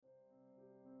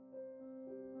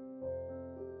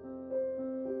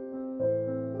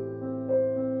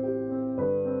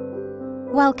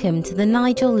Welcome to the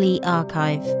Nigel Lee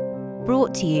Archive,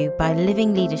 brought to you by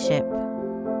Living Leadership,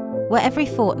 where every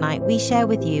fortnight we share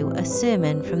with you a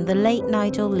sermon from the late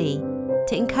Nigel Lee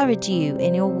to encourage you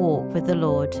in your walk with the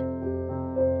Lord.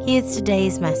 Here's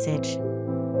today's message.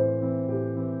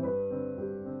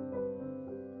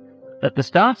 At the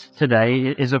start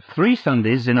today is of 3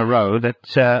 Sundays in a row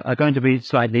that are going to be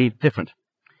slightly different.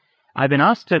 I've been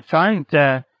asked to try and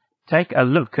take a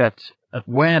look at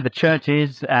where the church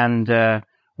is and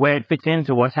where it fits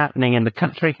into what's happening in the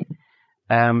country,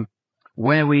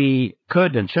 where we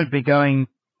could and should be going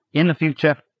in the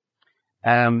future,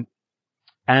 and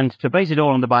to base it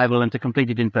all on the Bible and to complete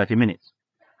it in 30 minutes.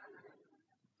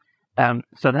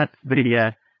 So that's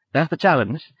the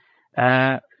challenge.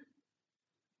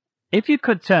 If you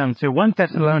could turn to 1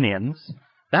 Thessalonians,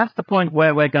 that's the point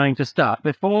where we're going to start.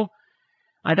 Before,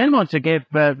 I then want to give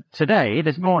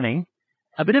this morning,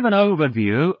 a bit of an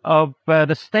overview of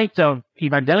the state of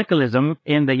evangelicalism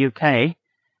in the UK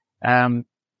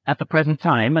at the present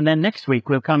time, and then next week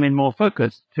we'll come in more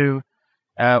focused to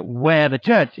where the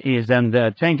church is and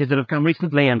changes that have come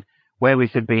recently and where we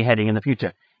should be heading in the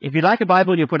future. If you like a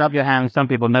Bible, you put up your hands. Some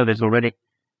people know this already,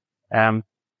 and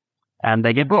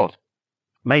they get brought,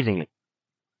 amazingly.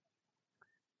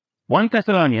 1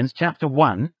 Thessalonians chapter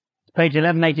 1, page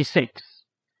 1186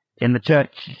 in the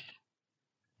church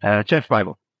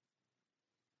Bible.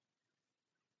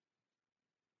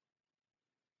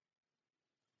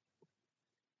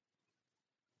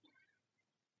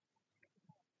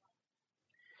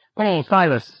 Paul,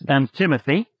 Silas, and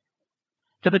Timothy,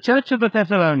 to the church of the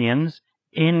Thessalonians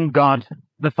in God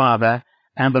the Father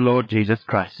and the Lord Jesus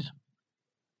Christ.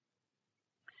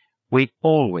 We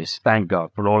always thank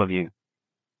God for all of you,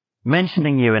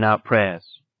 mentioning you in our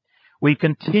prayers. We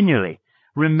continually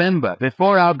remember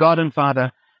before our God and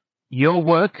Father your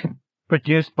work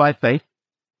produced by faith,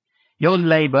 your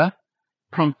labor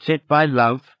prompted by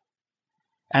love,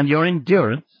 and your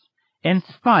endurance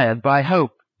inspired by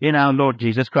hope in our Lord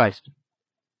Jesus Christ.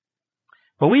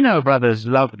 For we know, brothers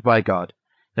loved by God,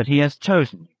 that he has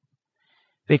chosen you,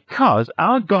 because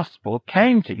our gospel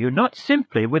came to you not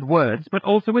simply with words, but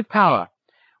also with power,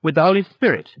 with the Holy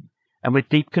Spirit, and with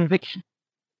deep conviction.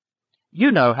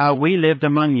 You know how we lived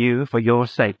among you for your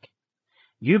sake.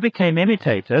 You became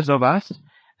imitators of us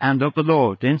and of the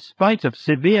Lord. In spite of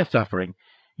severe suffering,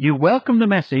 you welcomed the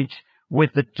message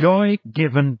with the joy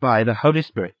given by the Holy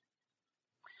Spirit.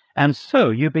 And so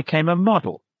you became a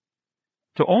model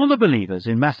to all the believers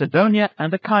in Macedonia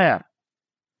and Achaia.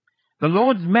 The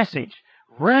Lord's message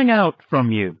rang out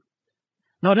from you.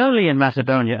 Not only in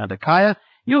Macedonia and Achaia,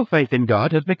 your faith in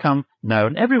God has become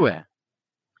known everywhere.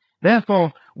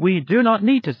 Therefore, we do not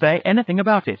need to say anything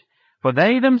about it, for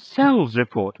they themselves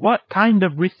report what kind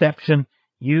of reception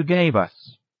you gave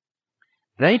us.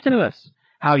 They tell us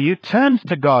how you turned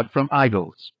to God from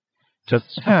idols, to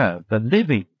serve the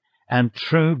living and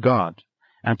true God,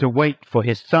 and to wait for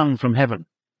his Son from heaven,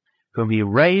 whom he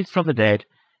raised from the dead,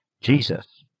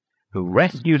 Jesus, who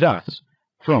rescued us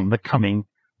from the coming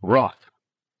wrath.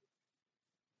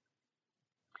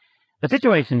 The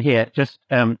situation here, just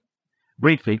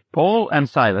briefly, Paul and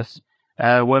Silas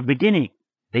were beginning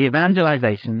the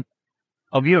evangelization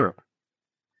of Europe.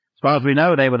 As far as we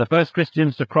know, they were the first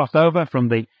Christians to cross over from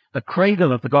the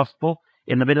cradle of the gospel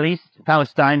in the Middle East,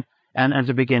 Palestine, and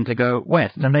to begin to go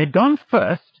west. And they'd gone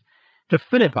first to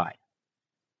Philippi,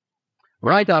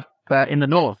 right up in the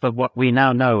north of what we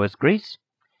now know as Greece.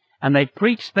 And they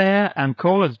preached there and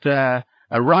caused a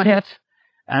riot,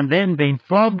 and then been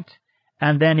flogged,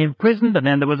 and then imprisoned, and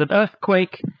then there was an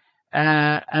earthquake,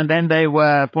 and then they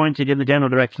were pointed in the general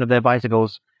direction of their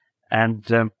bicycles and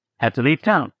had to leave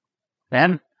town.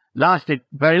 Then, lasted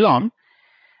very long,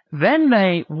 then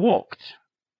they walked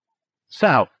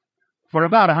south for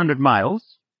about 100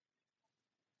 miles.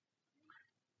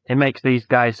 It makes these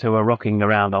guys who are rocking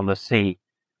around on the sea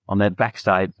on their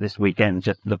backside this weekend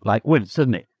just look like woods,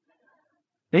 doesn't it?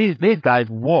 These guys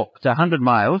walked 100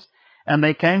 miles, and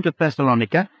they came to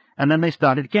Thessalonica, and then they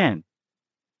started again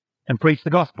and preached the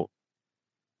gospel.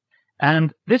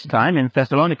 And this time in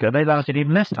Thessalonica, they lasted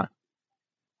even less time.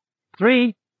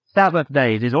 3 Sabbath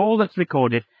days is all that's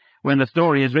recorded when the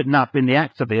story is written up in the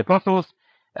Acts of the Apostles,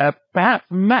 perhaps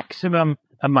maximum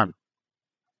a month.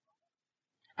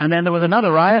 And then there was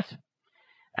another riot.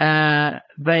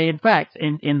 They, in fact,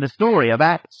 in the story of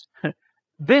Acts,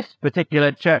 this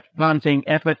particular church planting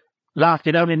effort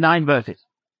lasted only 9 verses.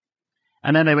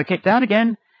 And then they were kicked out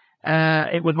again.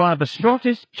 It was one of the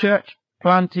shortest church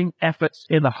planting efforts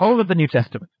in the whole of the New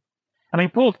Testament. I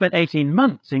mean, Paul spent 18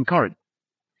 months in Corinth.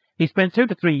 He spent 2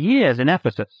 to 3 years in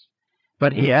Ephesus,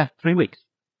 but here, 3 weeks.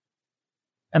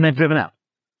 And then driven out.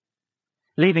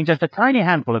 leaving just a tiny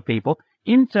handful of people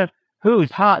into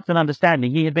whose hearts and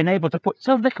understanding he had been able to put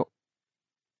so little.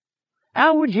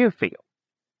 How would you feel?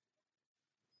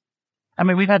 I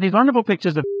mean, we've had these wonderful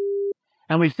pictures of,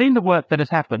 and we've seen the work that has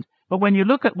happened, but when you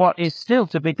look at what is still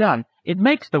to be done, it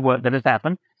makes the work that has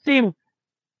happened seem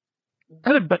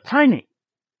good but tiny.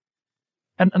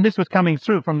 And this was coming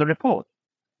through from the report.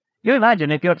 You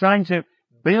imagine if you're trying to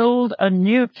build a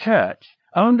new church,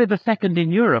 only the second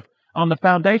in Europe, on the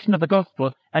foundation of the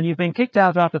gospel, and you've been kicked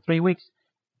out after 3 weeks,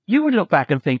 you would look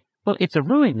back and think, well, it's a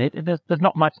ruin. There's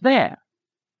not much there.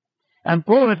 And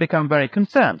Paul had become very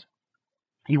concerned.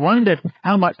 He wondered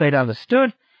how much they'd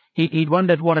understood. He'd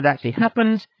wondered what had actually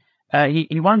happened.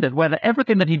 He wondered whether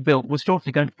everything that he'd built was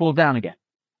shortly going to fall down again.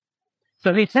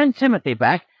 So he sent Timothy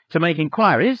back to make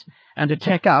inquiries and to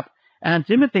check up. And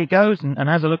Timothy goes and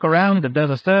has a look around and does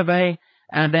a survey.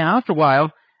 And then after a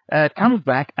while, comes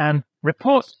back and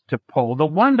reports to Paul the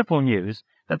wonderful news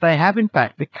that they have in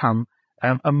fact become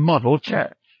a model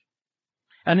church.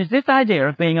 And it's this idea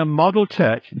of being a model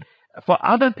church for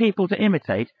other people to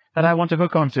imitate that I want to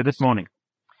hook on to this morning.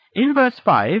 In verse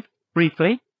 5,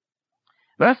 briefly,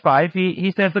 verse 5,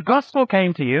 he says, the gospel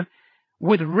came to you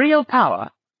with real power,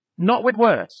 not with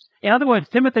words. In other words,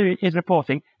 Timothy is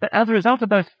reporting that as a result of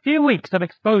those few weeks of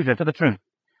exposure to the truth,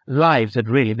 lives had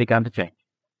really begun to change.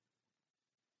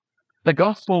 The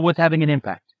gospel was having an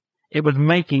impact. It was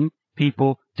making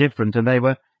people different, and they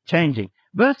were changing.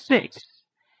 Verse 6,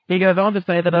 he goes on to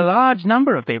say that a large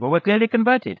number of people were clearly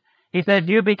converted. He said,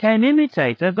 you became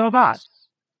imitators of us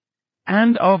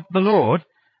and of the Lord.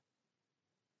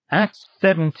 Acts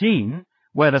 17,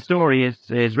 where the story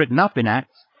is written up in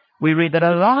Acts, we read that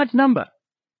a large number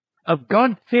of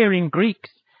God-fearing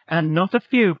Greeks and not a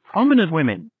few prominent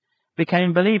women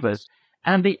became believers.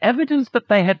 And the evidence that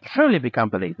they had truly become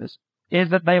believers is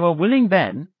that they were willing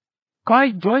then,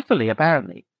 quite joyfully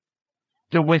apparently,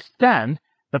 to withstand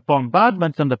the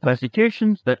bombardments and the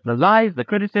persecutions, the lies, the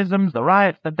criticisms, the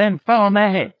riots that then fell on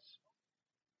their heads,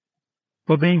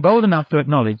 for being bold enough to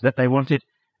acknowledge that they wanted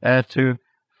to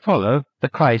follow the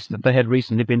Christ that they had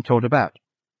recently been taught about.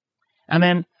 And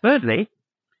then, thirdly,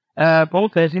 Paul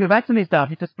says you've actually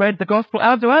started to spread the gospel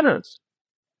out to others,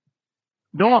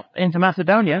 north into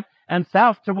Macedonia and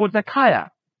south towards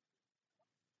Achaia.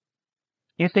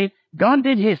 You see, God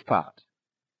did his part,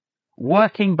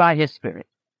 working by his Spirit.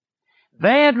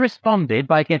 They had responded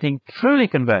by getting truly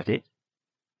converted,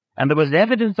 and there was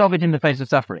evidence of it in the face of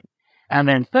suffering. And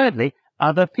then thirdly,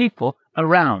 other people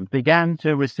around began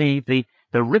to receive the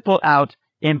ripple-out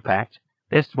impact.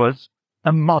 This was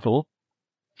a model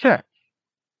church,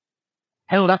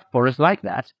 held up for us like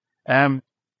that in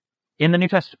the New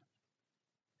Testament.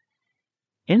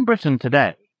 In Britain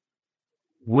today,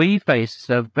 we face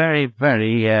a very,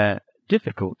 very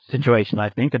difficult situation, I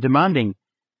think, a demanding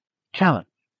challenge.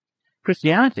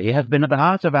 Christianity has been at the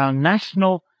heart of our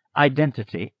national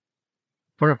identity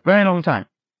for a very long time,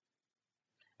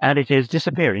 and it is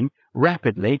disappearing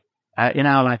rapidly in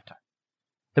our lifetime.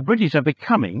 The British are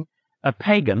becoming a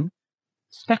pagan,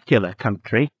 secular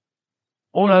country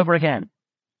all over again.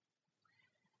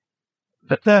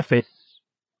 The surface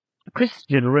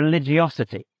Christian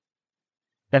religiosity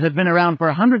that has been around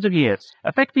for hundreds of years,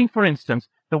 affecting, for instance,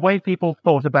 the way people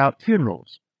thought about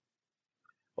funerals,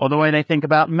 or the way they think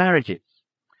about marriages,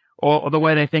 or the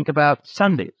way they think about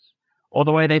Sundays, or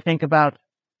the way they think about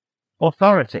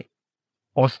authority,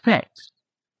 or sex,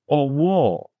 or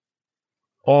war,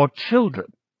 or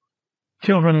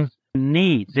children's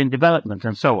needs in development,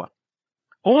 and so on.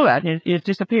 All that is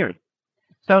disappearing.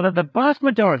 So that the vast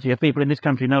majority of people in this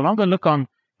country no longer look on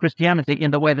Christianity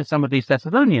in the way that some of these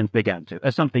Thessalonians began to,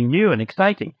 as something new and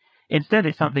exciting. Instead,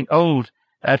 it's something old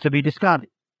to be discarded.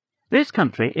 This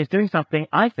country is doing something,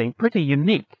 I think, pretty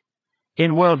unique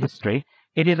in world history.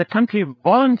 It is a country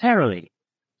voluntarily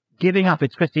giving up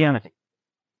its Christianity.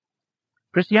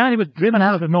 Christianity was driven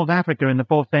out of North Africa in the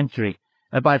 4th century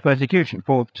by persecution,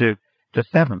 4th to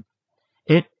 7th.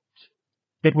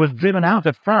 It was driven out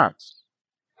of France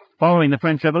following the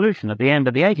French Revolution at the end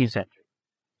of the 18th century.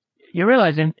 You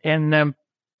realize at the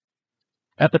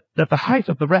height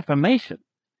of the Reformation,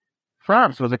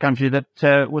 France was a country that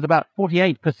was about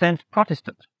 48%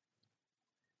 Protestant.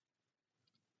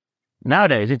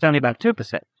 Nowadays, it's only about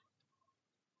 2%.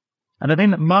 And the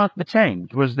thing that marked the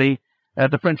change was the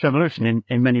French Revolution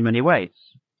in many, many ways.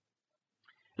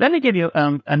 Let me give you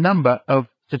a number of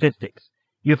statistics.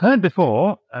 You've heard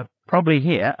before, probably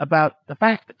here, about the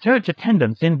fact that church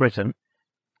attendance in Britain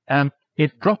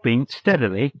is dropping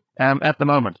steadily at the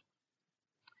moment.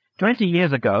 20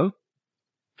 years ago,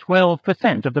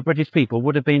 12% of the British people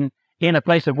would have been in a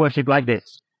place of worship like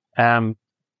this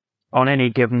on any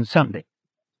given Sunday.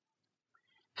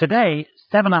 Today,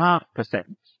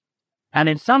 7.5%, and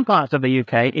in some parts of the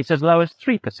UK, it's as low as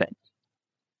 3%.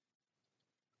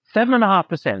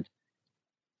 7.5%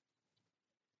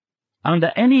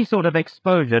 under any sort of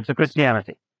exposure to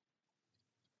Christianity.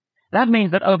 That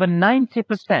means that over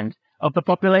 90% of the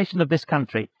population of this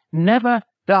country never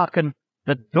darken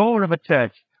the door of a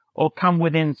church or come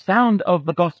within sound of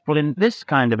the gospel in this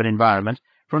kind of an environment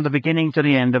from the beginning to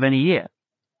the end of any year.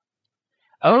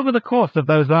 Over the course of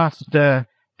those last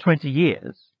 20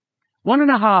 years,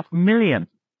 1.5 million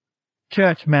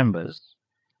church members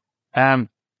have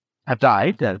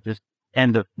died at the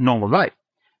end of normal life,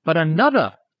 but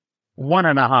another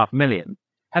 1.5 million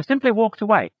have simply walked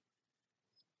away,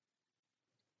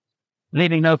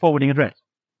 leaving no forwarding address.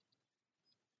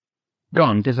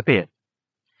 Gone, disappeared.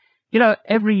 You know,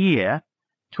 every year,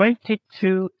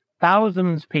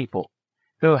 22,000 people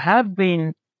who have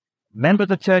been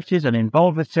members of churches and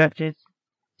involved with churches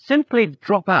simply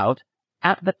drop out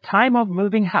at the time of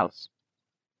moving house.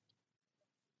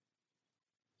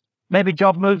 Maybe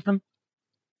job moves them.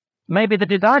 Maybe the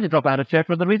desire to drop out of church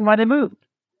was the reason why they moved.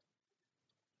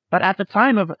 But at the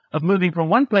time of moving from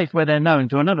one place where they're known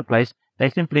to another place, they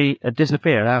simply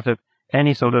disappear out of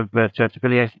any sort of church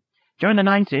affiliation. During the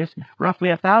 90s, roughly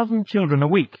 1,000 children a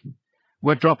week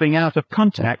were dropping out of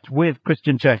contact with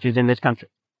Christian churches in this country.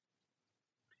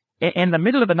 In the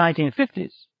middle of the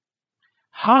 1950s,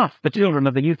 half the children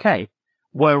of the UK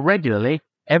were regularly,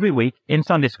 every week, in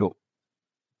Sunday school.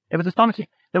 It was astonishing.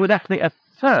 There was actually a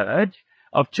surge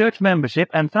of church membership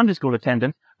and Sunday school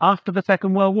attendance after the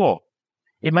Second World War.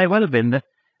 It may well have been that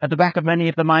at the back of many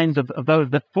of the minds of those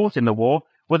that fought in the war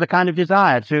was a kind of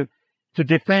desire to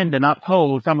defend and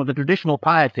uphold some of the traditional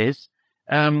pieties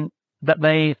that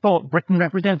they thought Britain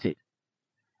represented.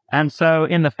 And so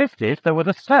in the 50s, there was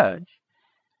a surge.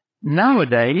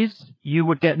 Nowadays, you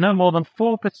would get no more than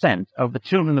 4% of the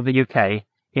children of the UK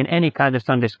in any kind of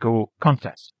Sunday school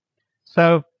contest.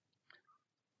 So,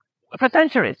 for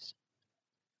centuries,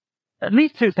 at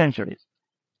least 2 centuries,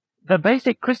 the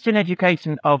basic Christian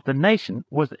education of the nation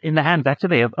was in the hands,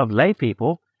 actually, of lay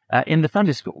people in the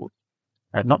Sunday schools.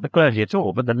 Not the clergy at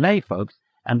all, but the lay folks,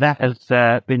 and that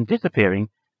has been disappearing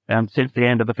since the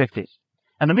end of the 50s.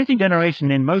 And the missing generation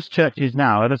in most churches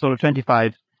now are the sort of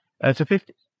 25 to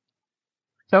 50s.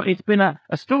 So it's been a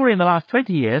story in the last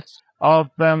 20 years of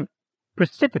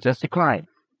precipitous decline.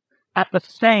 At the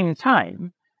same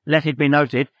time, let it be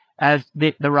noted, as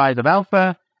the rise of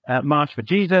Alpha, March for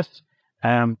Jesus,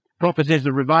 Prophecies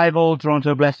of Revival,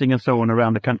 Toronto Blessing, and so on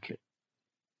around the country.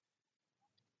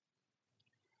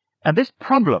 And this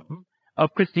problem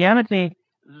of Christianity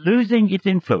losing its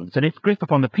influence and its grip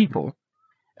upon the people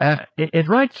is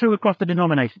right through across the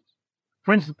denominations.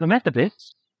 For instance, the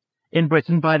Methodists in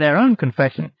Britain, by their own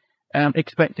confession,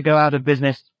 expect to go out of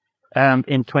business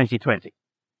in 2020.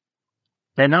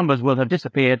 Their numbers will have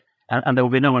disappeared, and there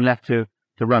will be no one left to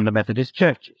run the Methodist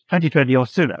churches. 2020 or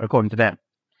sooner, according to them.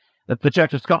 The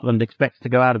Church of Scotland expects to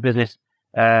go out of business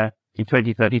in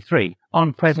 2033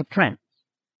 on present trends.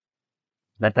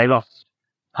 That they lost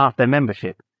half their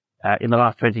membership in the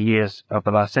last 20 years of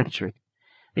the last century.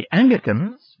 The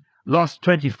Anglicans lost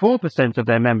 24% of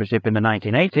their membership in the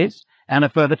 1980s and a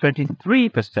further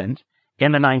 23%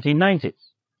 in the 1990s.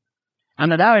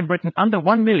 And are now in Britain under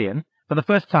 1 million for the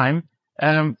first time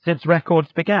since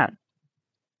records began.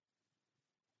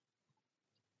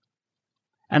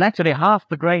 And actually half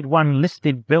the Grade 1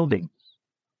 listed buildings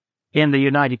in the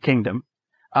United Kingdom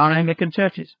are Anglican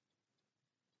churches.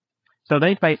 So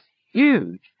they face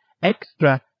huge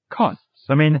extra costs.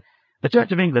 I mean, the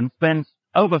Church of England spends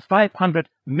over £500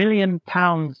 million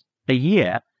a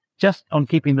year just on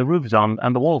keeping the roofs on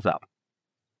and the walls up.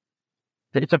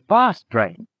 It's a vast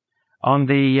drain on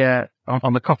the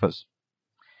coffers.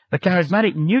 The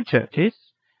charismatic new churches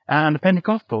and the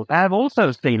Pentecostals have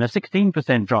also seen a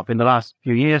 16% drop in the last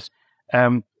few years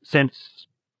since,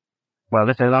 well,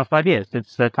 let's say the last 5 years,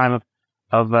 since the time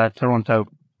of Toronto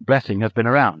Blessing has been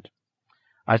around.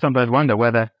 I sometimes wonder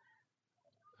whether,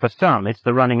 for some, it's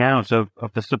the running out of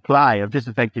the supply of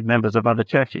disaffected members of other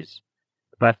churches.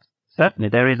 But certainly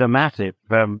there is a massive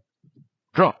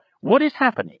drop. What is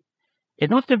happening?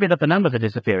 It's not simply that the numbers are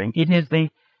disappearing. It is the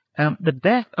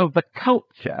death of the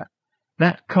culture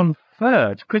that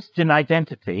conferred Christian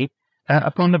identity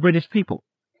upon the British people.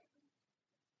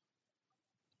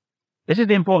 This is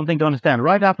the important thing to understand.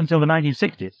 Right up until the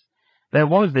 1960s, there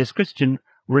was this Christian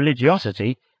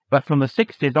religiosity, but from the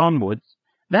 60s onwards,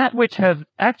 that which has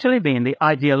actually been the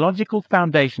ideological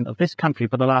foundation of this country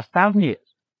for the last 1,000 years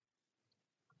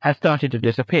has started to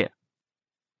disappear.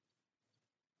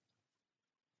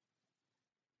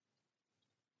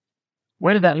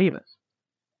 Where did that leave us?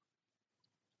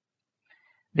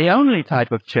 The only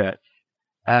type of church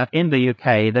in the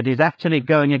UK that is actually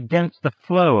going against the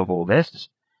flow of all this,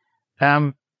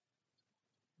 and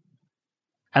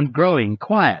growing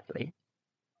quietly,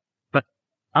 but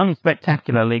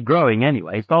unspectacularly growing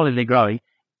anyway, solidly growing,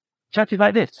 churches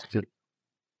like this, actually.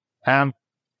 A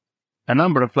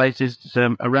number of places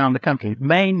around the country.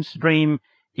 Mainstream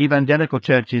evangelical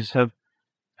churches have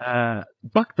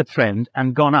bucked the trend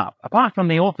and gone up, apart from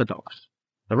the Orthodox.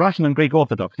 The Russian and Greek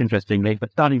Orthodox, interestingly,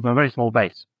 but starting from a very small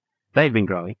base. They've been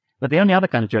growing. But the only other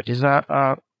kind of churches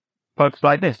are folks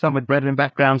like this, some with brethren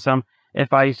background, some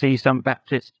FIEC, some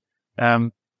Baptist.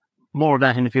 More of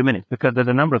that in a few minutes, because there's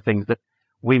a number of things that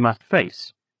we must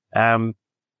face about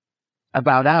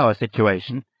our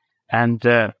situation and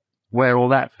where all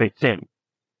that fits in.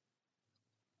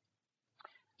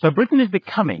 So Britain is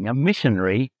becoming a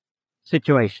missionary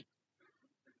situation.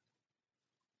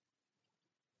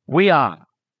 We are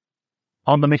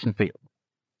on the mission field.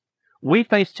 We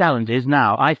face challenges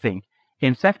now, I think,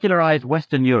 in secularized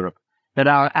Western Europe that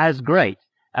are as great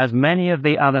as many of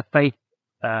the other faith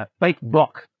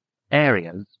bloc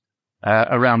areas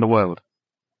around the world.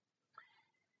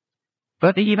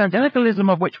 But the evangelicalism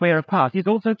of which we are a part is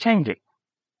also changing.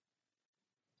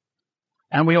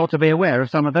 And we ought to be aware of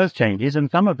some of those changes,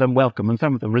 and some of them welcome and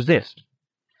some of them resist.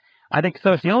 I think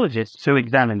sociologists who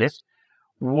examine this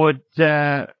would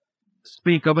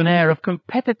speak of an air of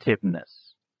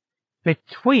competitiveness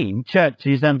between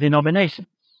churches and denominations.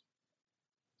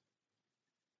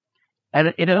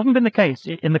 And it hasn't been the case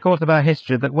in the course of our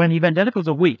history that when evangelicals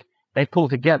are weak, they pull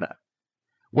together.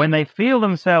 When they feel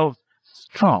themselves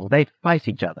strong, they fight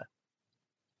each other.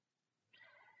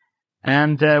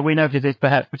 And we notice this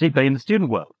perhaps particularly in the student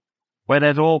world, where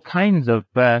there's all kinds of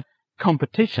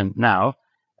competition now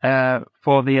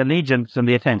for the allegiance and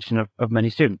the attention of many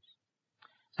students.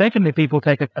 Secondly, people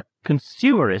take a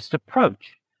consumerist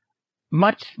approach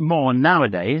much more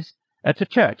nowadays to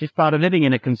church. It's part of living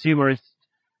in a consumerist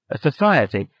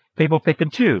society. People pick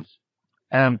and choose.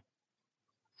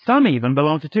 Some even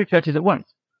belong to two churches at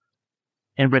once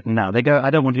in Britain now. They go, I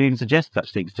don't want to even suggest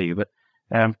such things to you, but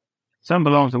some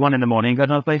belong to one in the morning and go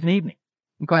to another place in the evening,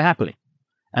 and quite happily,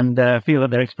 and feel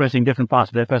that they're expressing different parts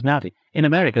of their personality. In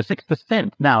America,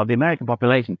 6% now of the American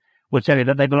population would tell you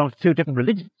that they belong to two different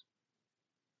religions.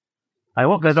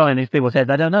 What goes on in these people's heads,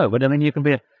 I don't know, but I mean, you can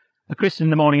be a Christian in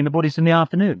the morning and a Buddhist in the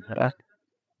afternoon.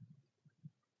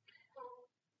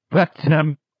 But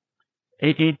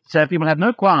people have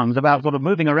no qualms about sort of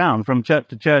moving around from church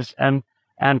to church and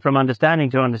from understanding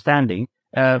to understanding,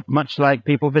 much like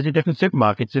people visit different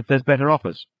supermarkets if there's better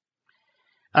offers.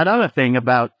 Another thing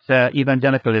about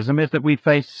evangelicalism is that we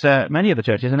face, many of the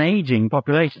churches, an aging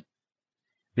population.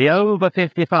 The over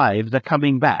 55s are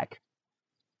coming back.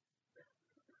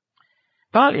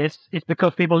 Partly it's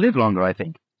because people live longer, I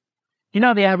think. You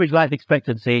know, the average life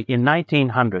expectancy in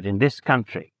 1900 in this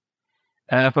country,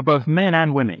 for both men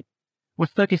and women, was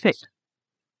 36.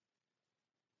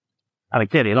 I mean,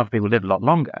 clearly a lot of people lived a lot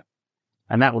longer,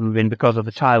 and that would have been because of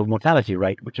the child mortality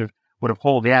rate, which would have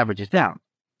hauled the averages down.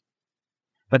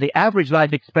 But the average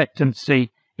life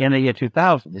expectancy in the year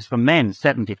 2000 is for men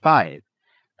 75,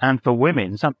 and for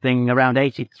women something around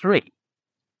 83.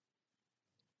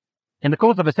 In the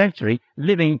course of a century,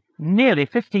 living nearly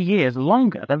 50 years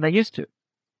longer than they used to.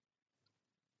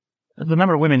 There's a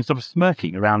number of women sort of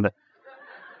smirking around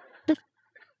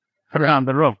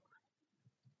the room.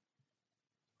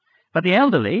 But the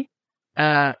elderly,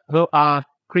 who are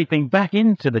creeping back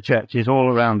into the churches all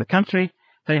around the country,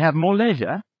 they have more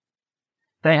leisure,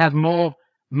 they have more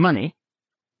money,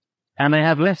 and they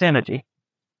have less energy,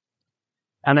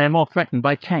 and they're more threatened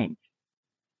by change.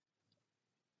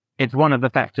 It's one of the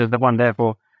factors that one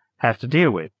therefore has to deal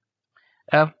with.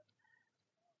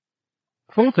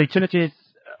 Fourthly, churches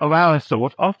of our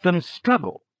sort often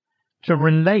struggle to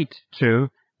relate to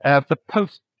the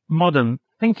postmodern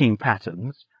thinking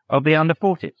patterns of the under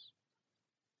 40s.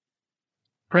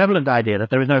 Prevalent idea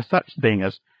that there is no such thing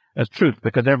as truth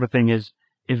because everything is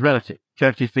relative.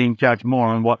 Churches being judged more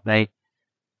on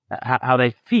how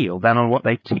they feel than on what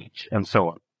they teach, and so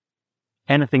on.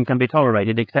 Anything can be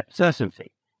tolerated except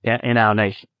certainty in our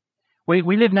nation. We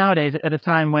live nowadays at a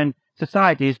time when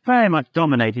society is very much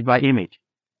dominated by image.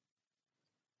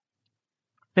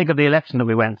 Think of the election that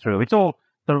we went through. It's all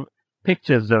the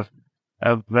pictures of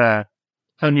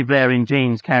Tony Blair in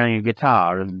jeans carrying a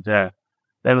guitar, and there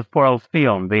was poor old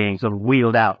Theon being sort of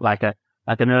wheeled out like an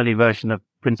early version of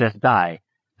Princess Di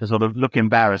to sort of look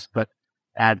embarrassed but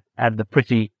add the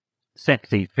pretty,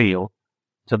 sexy feel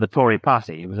to the Tory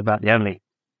party. It was about the only...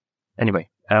 Anyway,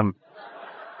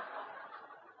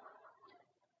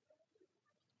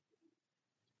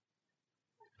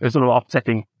 It's sort of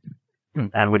offsetting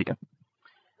and Whittaker.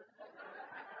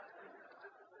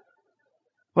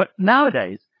 But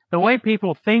nowadays, the way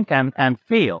people think and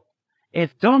feel is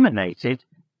dominated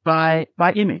by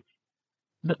image.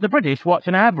 The British watch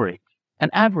an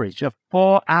average of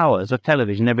 4 hours of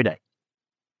television every day.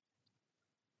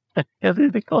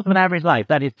 Because of an average life,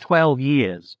 that is 12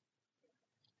 years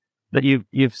that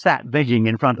you've sat vegging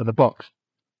in front of the box.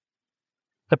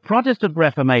 The Protestant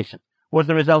Reformation was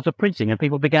the result of printing, and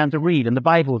people began to read, and the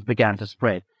Bibles began to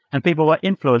spread, and people were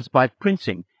influenced by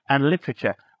printing and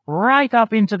literature right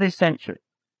up into this century.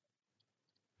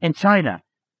 In China,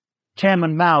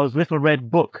 Chairman Mao's Little Red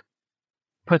Book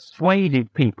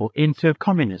persuaded people into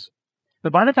communism.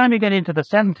 But by the time you get into the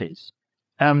 70s,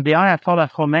 the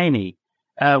Ayatollah Khomeini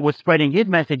was spreading his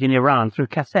message in Iran through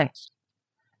cassettes.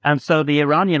 And so the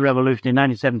Iranian Revolution in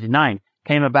 1979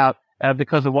 came about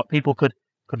because of what people could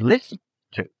listen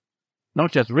to,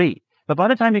 not just read. But by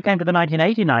the time you came to the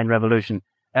 1989 revolution,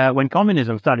 when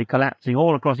communism started collapsing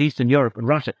all across Eastern Europe and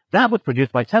Russia, that was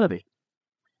produced by television.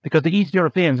 Because the East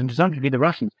Europeans, and to some degree the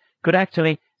Russians, could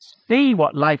actually see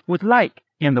what life was like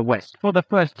in the West for the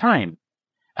first time,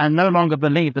 and no longer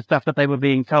believe the stuff that they were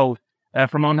being told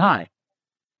from on high.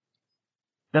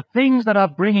 The things that are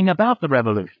bringing about the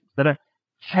revolution, that are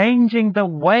changing the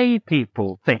way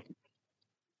people think,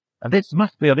 and this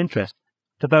must be of interest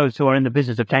to those who are in the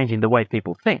business of changing the way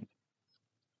people think,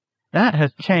 that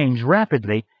has changed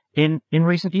rapidly in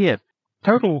recent years.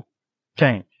 Total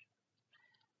change.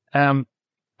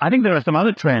 I think there are some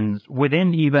other trends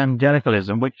within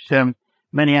evangelicalism which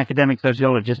many academic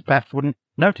sociologists perhaps wouldn't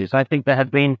notice. I think there has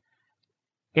been,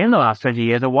 in the last 20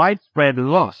 years, a widespread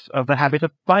loss of the habit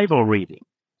of Bible reading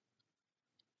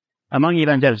among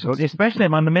evangelicals, especially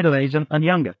among the middle-aged and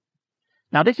younger.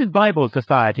 Now, this is Bible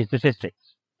Society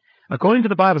statistics. According to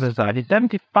the Bible Society,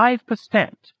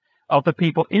 75% of the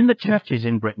people in the churches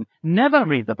in Britain never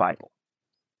read the Bible,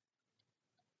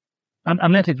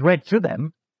 unless it's read to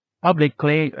them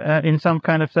publicly in some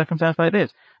kind of circumstance like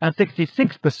this. And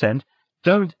 66%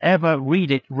 don't ever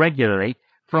read it regularly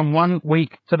from one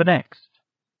week to the next.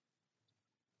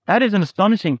 That is an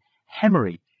astonishing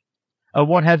hemorrhage of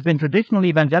what has been traditional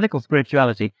evangelical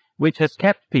spirituality, which has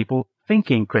kept people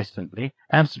thinking Christianly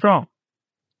and strong.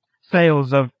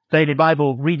 Sales of daily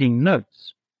Bible reading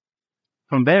notes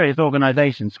from various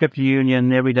organizations, Scripture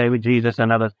Union, Every Day with Jesus,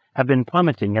 and others, have been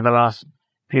plummeting in the last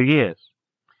few years.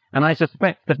 And I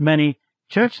suspect that many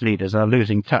church leaders are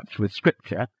losing touch with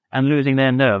Scripture and losing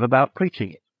their nerve about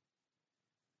preaching it.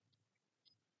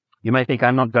 You may think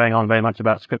I'm not going on very much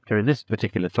about Scripture in this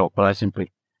particular talk, but I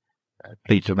simply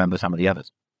please remember some of the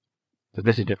others, because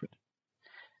this is different.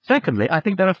 Secondly, I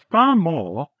think there are far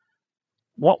more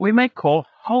what we may call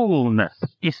wholeness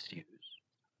issues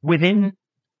within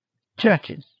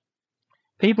churches.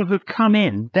 People who come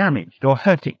in damaged or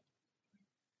hurting,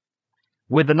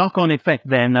 with the knock-on effect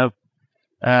then of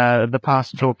the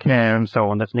pastoral care and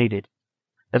so on that's needed.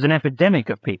 There's an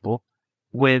epidemic of people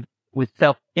with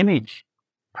self-image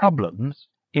problems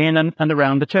in and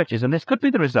around the churches, and this could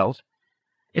be the result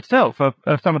itself of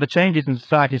some of the changes in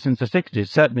society since the 60s,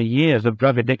 certainly years of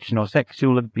drug addiction or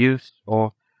sexual abuse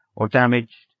or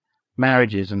damaged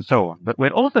marriages and so on. But we're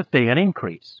also seeing an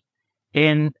increase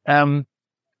in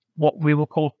what we will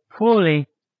call poorly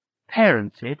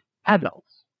parented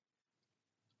adults.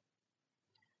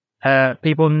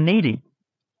 People needing,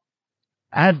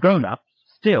 as grown-ups,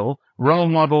 still role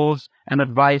models and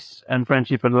advice and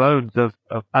friendship and loads of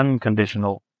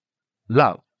unconditional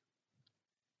love.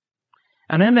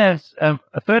 And then there's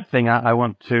a third thing I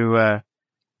want to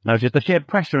notice, the sheer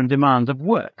pressure and demands of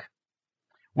work.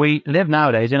 We live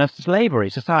nowadays in a slavery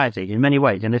society in many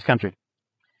ways in this country.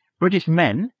 British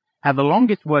men have the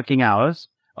longest working hours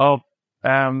of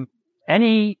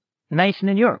any nation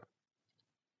in Europe.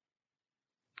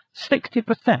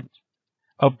 60%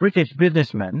 of British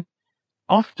businessmen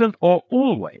often or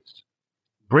always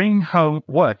bring home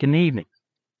work in the evening.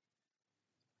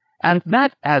 And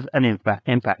that has an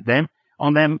impact then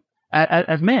on them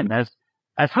as men,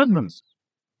 as husbands,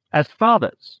 as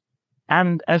fathers,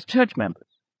 and as church members,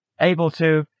 able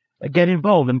to get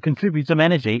involved and contribute some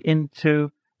energy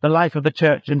into the life of the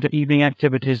church and to evening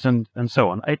activities and so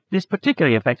on. This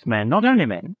particularly affects men, not only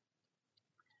men,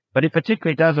 but it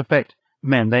particularly does affect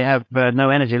men. They have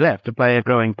no energy left to play a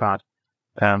growing part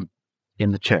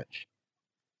in the church.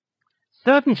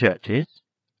 Certain churches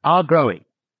are growing.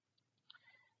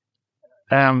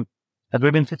 As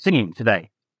we've been singing today,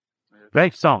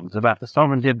 great songs about the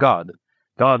sovereignty of God,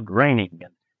 God reigning,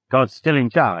 and God's still in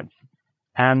charge.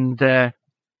 And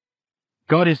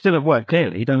God is still at work,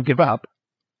 clearly, don't give up.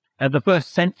 the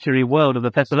first century world of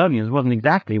the Thessalonians wasn't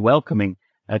exactly welcoming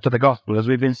to the gospel, as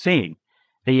we've been seeing.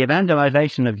 The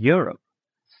evangelization of Europe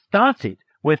started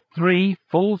with 3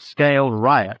 full-scale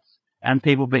riots and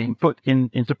people being put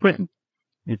into prison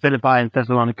in Philippi and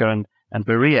Thessalonica and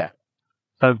Berea.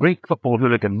 So Greek football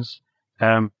hooligans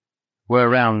were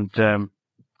around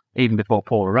even before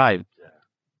Paul arrived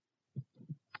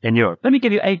in Europe. Let me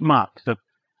give you 8 marks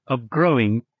of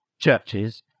growing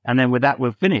churches, and then with that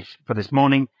we'll finish for this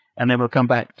morning, and then we'll come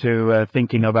back to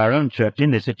thinking of our own church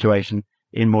in this situation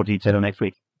in more detail next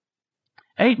week.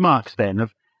 8 marks then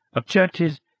of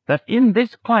churches that in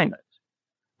this climate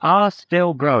are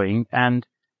still growing and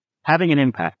having an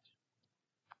impact,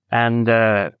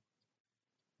 and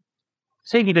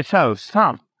seeking to show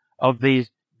some of these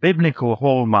biblical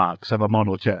hallmarks of a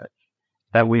model church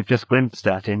that we've just glimpsed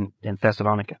at in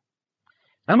Thessalonica.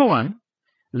 Number 1,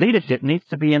 leadership needs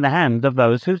to be in the hands of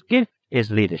those whose gift is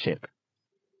leadership.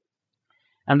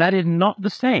 And that is not the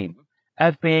same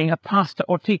as being a pastor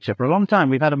or teacher. For a long time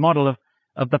we've had a model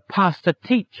of the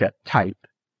pastor-teacher type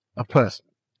of person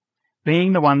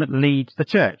being the one that leads the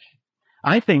church.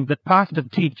 I think that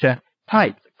pastor-teacher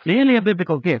type is clearly a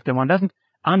biblical gift, and one doesn't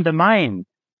undermine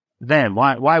them.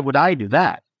 Why would I do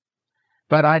that?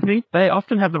 But I think they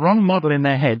often have the wrong model in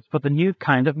their heads for the new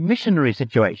kind of missionary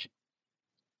situation.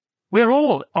 We're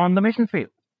all on the mission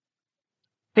field.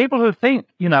 People who think,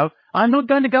 I'm not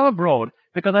going to go abroad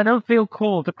because I don't feel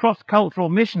called to cross-cultural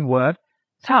mission work.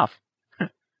 Tough.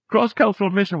 Cross-cultural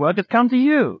mission work has come to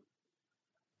you.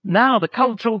 Now the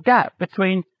cultural gap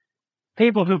between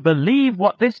people who believe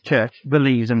what this church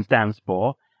believes and stands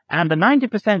for and the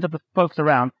 90% of the folks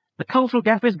around, the cultural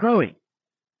gap is growing.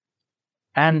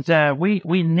 And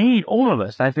we need, all of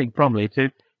us, I think, probably,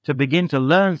 to begin to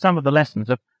learn some of the lessons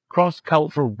of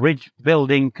cross-cultural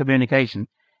bridge-building communication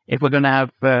if we're going to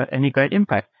have any great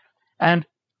impact. And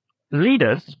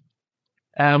leaders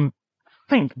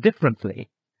think differently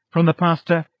from the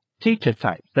pastor-teacher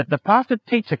type. That the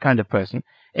pastor-teacher kind of person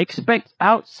expects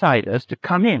outsiders to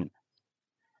come in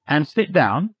and sit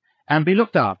down and be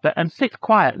looked after and sit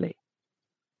quietly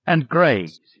and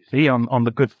graze, see, on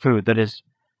the good food that is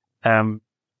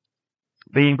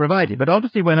being provided. But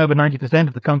obviously when over 90%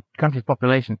 of the country's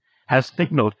population has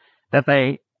signaled that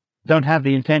they don't have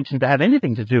the intention to have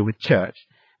anything to do with church,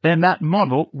 then that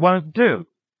model won't do.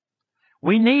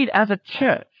 We need, as a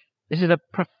church, this is a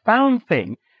profound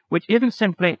thing, which isn't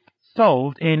simply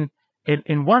solved in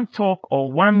one talk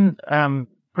or one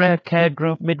prayer care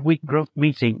group, midweek group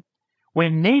meeting. We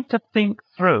need to think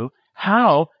through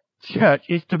how church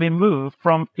is to be moved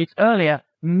from its earlier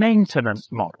maintenance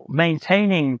model,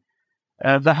 maintaining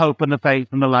the hope and the faith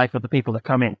and the life of the people that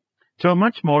come in, to a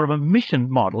much more of a mission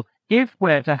model if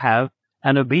we're to have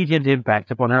an obedient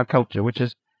impact upon our culture, which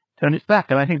has turned its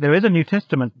back. And I think there is a New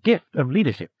Testament gift of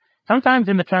leadership. Sometimes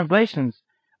in the translations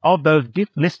of those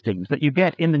gift listings that you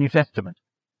get in the New Testament,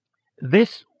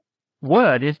 this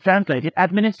word is translated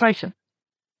administration,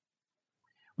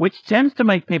 which tends to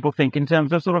make people think in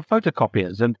terms of sort of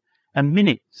photocopiers and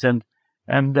minutes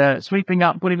and sweeping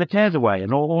up, putting the chairs away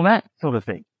and all that sort of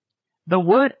thing. The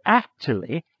word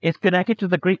actually is connected to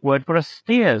the Greek word for a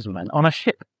steersman on a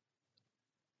ship.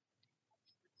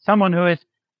 Someone who is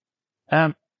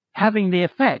having the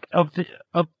effect of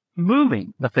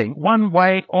moving the thing one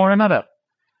way or another.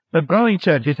 The growing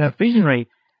churches have visionary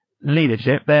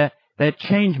leadership. They're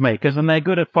change makers, and they're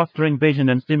good at fostering vision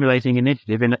and stimulating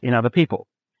initiative in other people.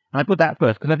 And I put that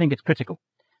first because I think it's critical.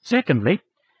 Secondly,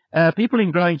 people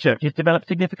in growing churches develop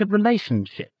significant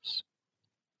relationships.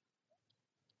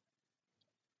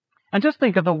 And just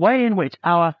think of the way in which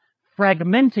our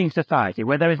fragmenting society,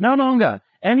 where there is no longer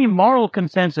any moral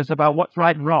consensus about what's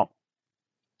right and wrong,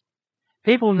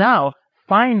 people now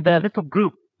find their little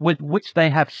group with which they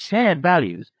have shared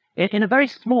values in a very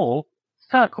small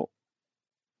circle.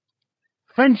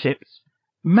 Friendships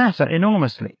matter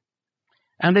enormously.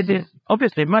 And it is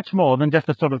obviously much more than just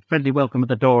a sort of friendly welcome at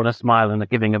the door and a smile and the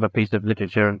giving of a piece of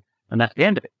literature, and that's the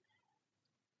end of it.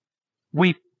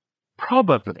 We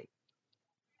probably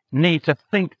need to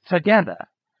think together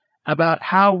about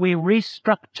how we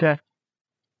restructure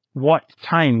what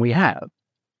time we have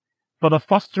for the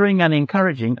fostering and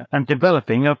encouraging and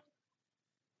developing of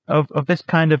this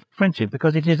kind of friendship,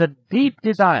 because it is a deep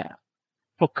desire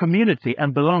for community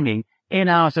and belonging in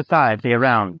our society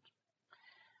around.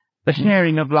 The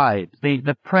sharing of lives,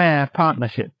 the prayer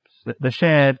partnerships, the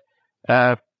shared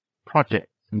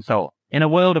projects, and so on. In a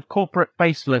world of corporate,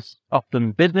 faceless,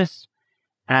 often business,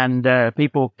 and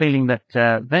people feeling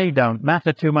that they don't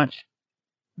matter too much,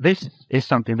 this is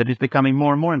something that is becoming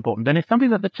more and more important. And it's something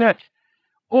that the church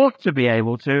ought to be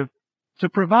able to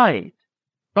provide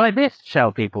By this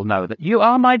shall people know that you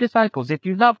are my disciples if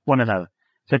you love one another,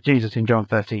 said Jesus in John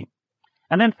 13.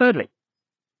 And then thirdly,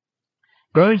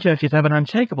 growing churches have an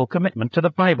unshakable commitment to the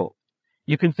Bible.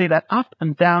 You can see that up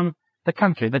and down the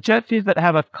country. The churches that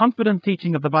have a confident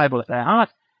teaching of the Bible at their heart,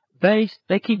 they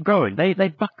keep growing. They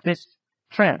buck this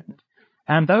trend.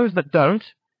 And those that don't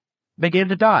begin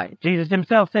to die. Jesus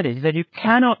himself said it. He said, you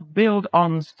cannot build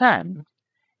on sand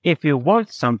if you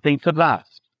want something to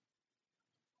last.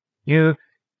 You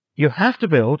have to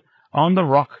build on the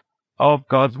rock of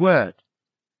God's Word.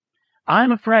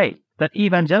 I'm afraid that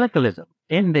evangelicalism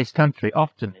in this country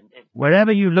often,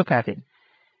 wherever you look at it,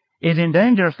 is in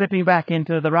danger of slipping back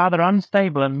into the rather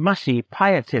unstable and mushy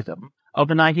pietism of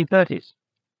the 1930s.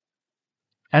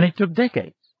 And it took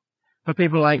decades for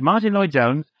people like Martin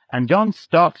Lloyd-Jones and John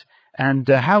Stott and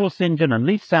Howell St. John and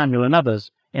Leith Samuel and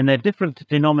others in their different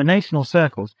denominational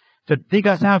circles to dig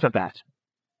us out of that.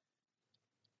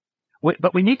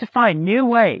 But we need to find new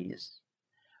ways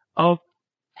of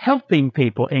helping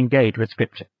people engage with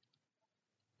Scripture.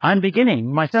 I'm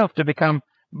beginning myself to become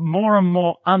more and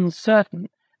more uncertain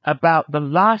about the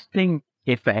lasting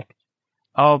effect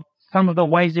of some of the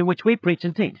ways in which we preach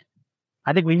and teach.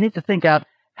 I think we need to think out,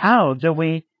 how do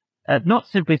we not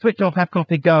simply switch off, have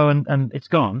coffee, go, and it's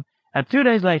gone, and 2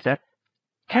 days later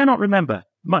cannot remember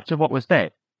much of what was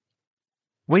said.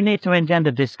 We need to engender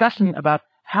discussion about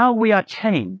how we are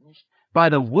changed by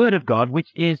the Word of God,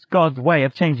 which is God's way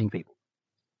of changing people.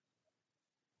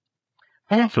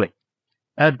 Fourthly,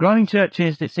 growing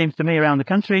churches, it seems to me, around the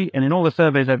country, and in all the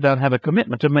surveys I've done, have a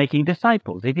commitment to making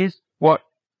disciples. It is what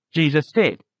Jesus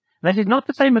did. That is not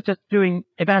the same as just doing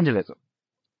evangelism,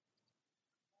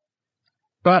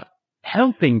 but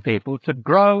helping people to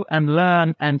grow and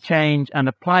learn and change and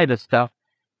apply the stuff,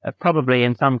 probably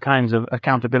in some kinds of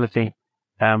accountability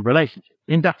relationships.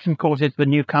 Induction courses for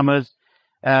newcomers,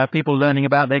 people learning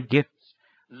about their gifts,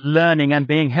 learning and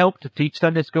being helped to teach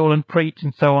Sunday school and preach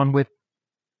and so on with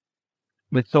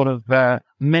sort of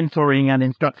mentoring and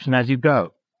instruction as you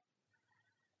go.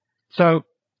 So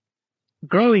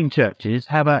growing churches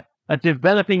have a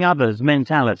developing others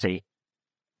mentality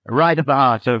right at the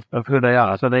heart of who they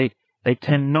are. So they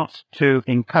tend not to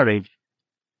encourage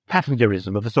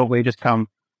passengerism of the sort where you just come,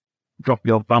 drop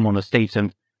your bum on a seat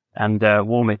and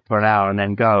warm it for an hour and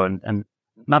then go, and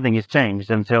nothing is changed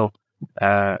until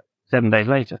 7 days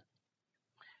later.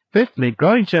 Fifthly,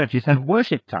 growing churches have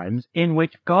worship times in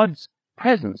which God's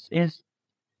presence is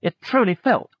truly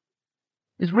felt,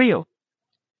 is real.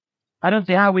 I don't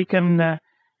see how we can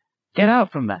get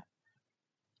out from that.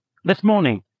 This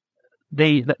morning,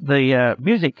 the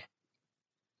music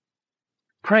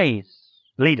praise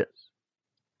leaders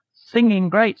singing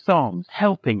great songs,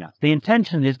 helping us. The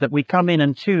intention is that we come in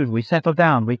and tune, we settle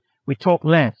down, we talk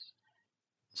less,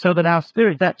 so that our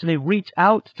spirits actually reach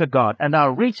out to God and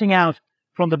are reaching out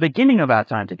from the beginning of our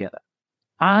time together.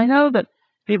 I know that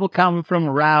people come from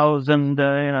rows and,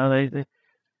 the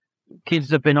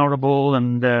kids have been horrible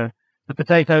and the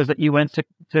potatoes that you went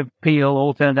to peel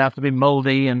all turned out to be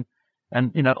moldy and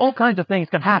all kinds of things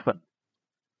can happen.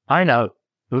 I know.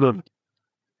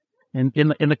 In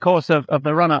the course of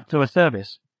the run-up to a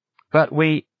service. But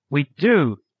we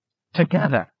do,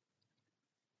 together,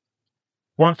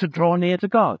 want to draw near to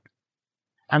God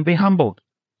and be humbled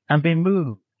and be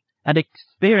moved and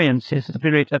experience His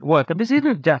Spirit at work. And this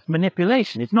isn't just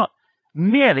manipulation. It's not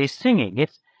merely singing.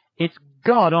 It's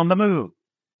God on the move.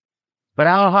 But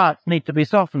our hearts need to be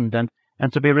softened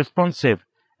and to be responsive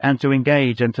and to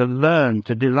engage and to learn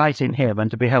to delight in Him and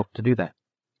to be helped to do that.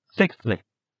 Sixthly,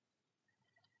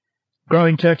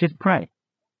 growing churches pray,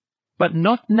 but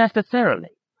not necessarily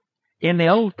in the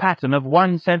old pattern of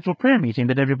one central prayer meeting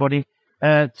that everybody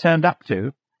turned up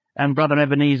to, and Brother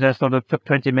Ebenezer sort of took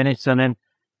 20 minutes, and then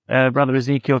Brother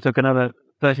Ezekiel took another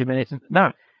 30 minutes.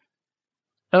 No.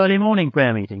 Early morning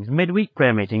prayer meetings, midweek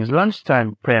prayer meetings,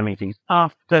 lunchtime prayer meetings,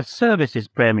 after services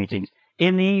prayer meetings,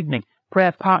 in the evening,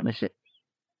 prayer partnerships.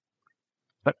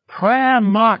 But prayer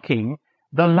marking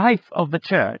the life of the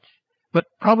church, but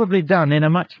probably done in a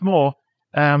much more,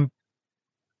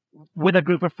 with a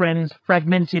group of friends,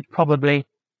 fragmented, probably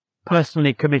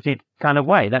personally committed kind of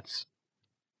way. That's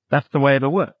the way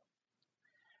it'll work.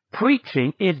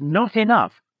 Preaching is not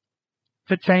enough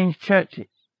to change churches.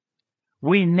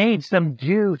 We need some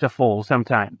dew to fall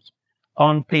sometimes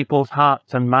on people's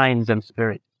hearts and minds and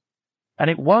spirits. And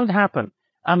it won't happen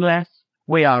unless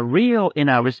we are real in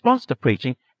our response to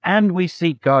preaching and we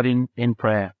seek God in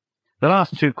prayer. The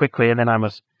last two quickly, and then I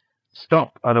must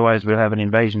stop, otherwise we'll have an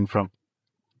invasion from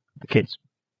the kids.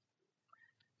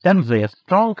 Seventhly, a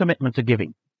strong commitment to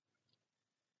giving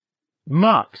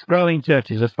marks growing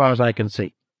churches as far as I can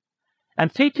see.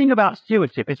 And teaching about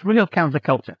stewardship is real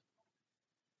counterculture.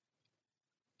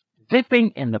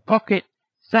 Dipping in the pocket,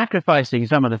 sacrificing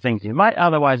some of the things you might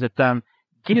otherwise have done,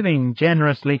 giving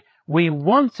generously. We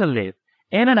want to live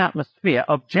in an atmosphere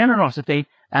of generosity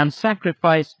and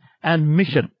sacrifice and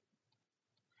mission,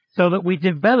 so that we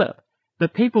develop the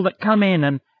people that come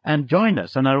in and join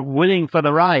us and are willing for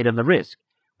the ride and the risk.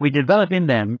 We develop in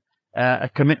them a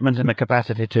commitment and a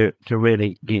capacity to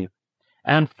really give.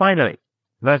 And finally,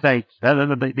 verse 8,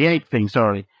 the eighth thing,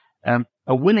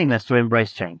 a willingness to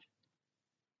embrace change.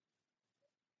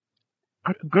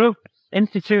 Groups,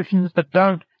 institutions that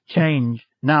don't change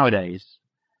nowadays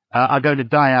are going to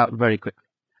die out very quickly.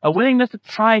 A willingness to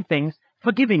try things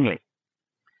forgivingly.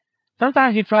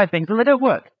 Sometimes you try things and they don't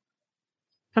work.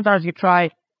 Sometimes you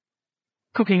try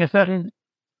cooking a certain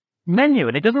menu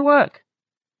and it doesn't work.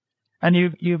 And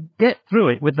you get through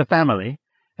it with the family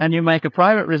and you make a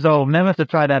private resolve never to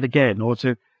try that again or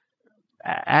to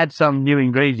add some new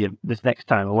ingredient this next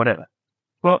time or whatever.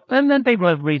 Well, then people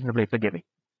are reasonably forgiving.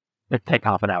 It'll take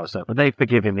half an hour or so, but they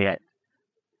forgive in the end.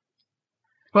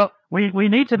 Well, we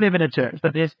need to live in a church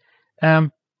that is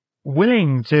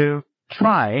willing to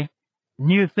try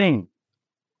new things.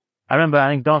 I remember,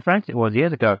 I think Don Francis was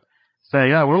years ago,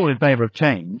 saying, we're all in favour of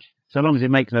change, so long as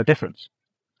it makes no difference.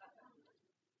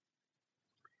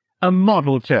 A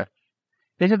model church.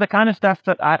 This is the kind of stuff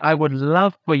that I would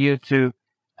love for you to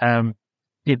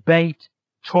debate,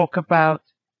 talk about,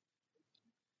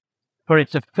 for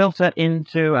it to filter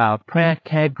into our prayer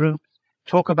care groups,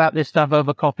 talk about this stuff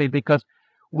over coffee, because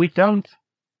we don't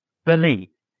believe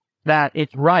that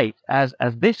it's right as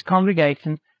this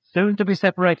congregation, soon to be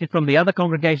separated from the other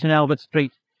congregation in Albert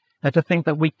Street, to think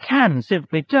that we can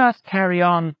simply just carry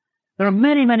on. There are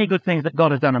many, many good things that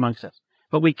God has done amongst us,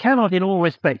 but we cannot in all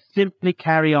respects simply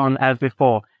carry on as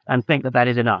before and think that that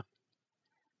is enough.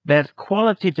 There's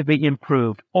quality to be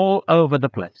improved all over the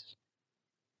place.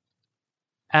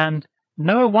 And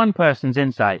no one person's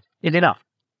insight is enough.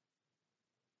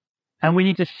 And we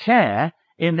need to share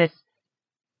in this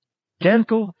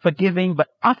gentle, forgiving, but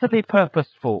utterly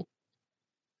purposeful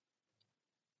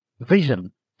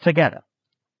vision together.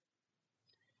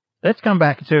 Let's come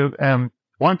back to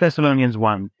 1 Thessalonians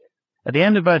 1. At the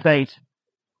end of verse 8,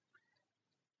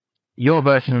 your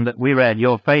version that we read,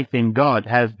 your faith in God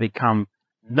has become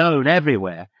known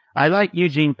everywhere. I like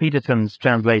Eugene Peterson's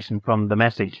translation from the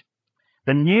Message.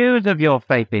 The news of your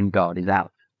faith in God is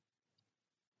out.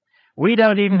 We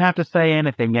don't even have to say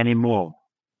anything anymore.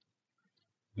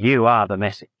 You are the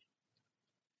message.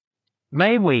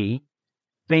 May we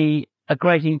be a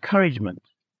great encouragement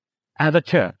as a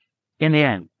church, in the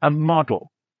end, a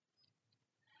model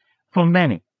for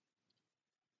many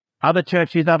other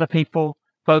churches, other people,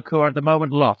 folk who are at the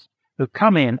moment lost, who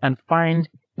come in and find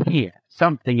here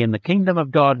something in the kingdom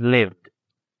of God lived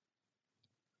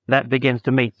that begins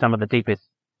to meet some of the deepest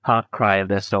heart cry of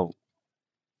their soul.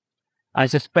 I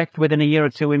suspect within a year or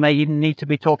two we may even need to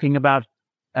be talking about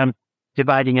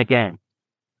dividing again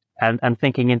and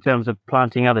thinking in terms of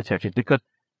planting other churches, because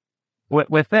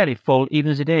we're fairly full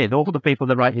even as it is. All the people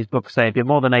that write his book say if you're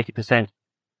more than 80%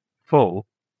 full,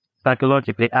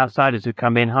 psychologically, outsiders who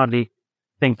come in hardly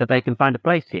think that they can find a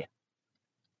place here.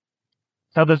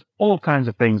 So there's all kinds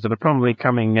of things that are probably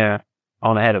coming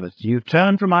on ahead of us. You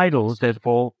turn from idols, says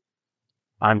Paul.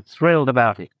 I'm thrilled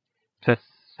about it. To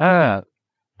serve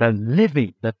the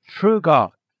living, the true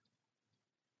God.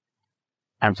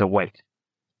 And to wait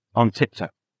on tiptoe,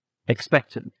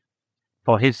 expectant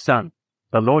for his Son,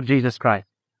 the Lord Jesus Christ,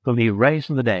 whom he raised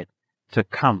from the dead, to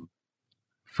come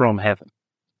from heaven.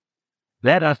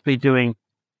 Let us be doing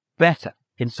better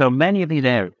in so many of these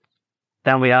areas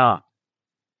than we are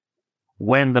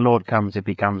when the Lord comes, if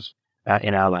he comes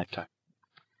in our lifetime.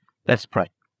 Let's pray.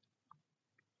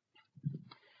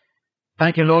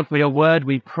 Thank you, Lord, for your word.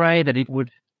 We pray that it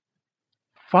would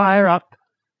fire up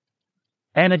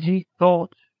energy,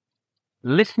 thought,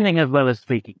 listening as well as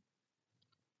speaking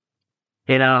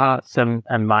in our hearts and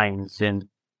minds in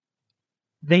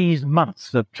these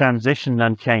months of transition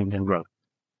and change and growth.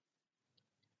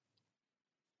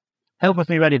 Help us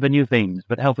be ready for new things,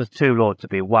 but help us too, Lord, to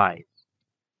be wise.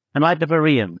 And like the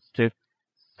Bereans, to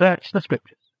search the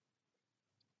Scriptures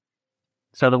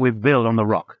so that we build on the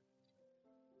rock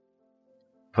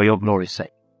for your glory's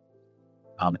sake.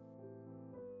 Amen.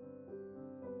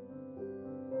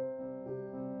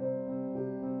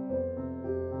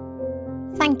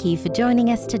 Thank you for joining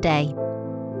us today.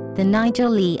 The Nigel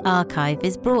Lee Archive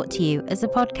is brought to you as a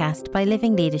podcast by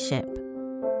Living Leadership.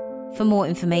 For more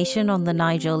information on the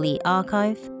Nigel Lee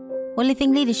Archive or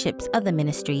Living Leadership's other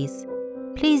ministries,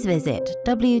 please visit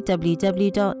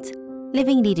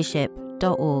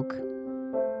www.livingleadership.org.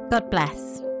 God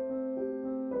bless.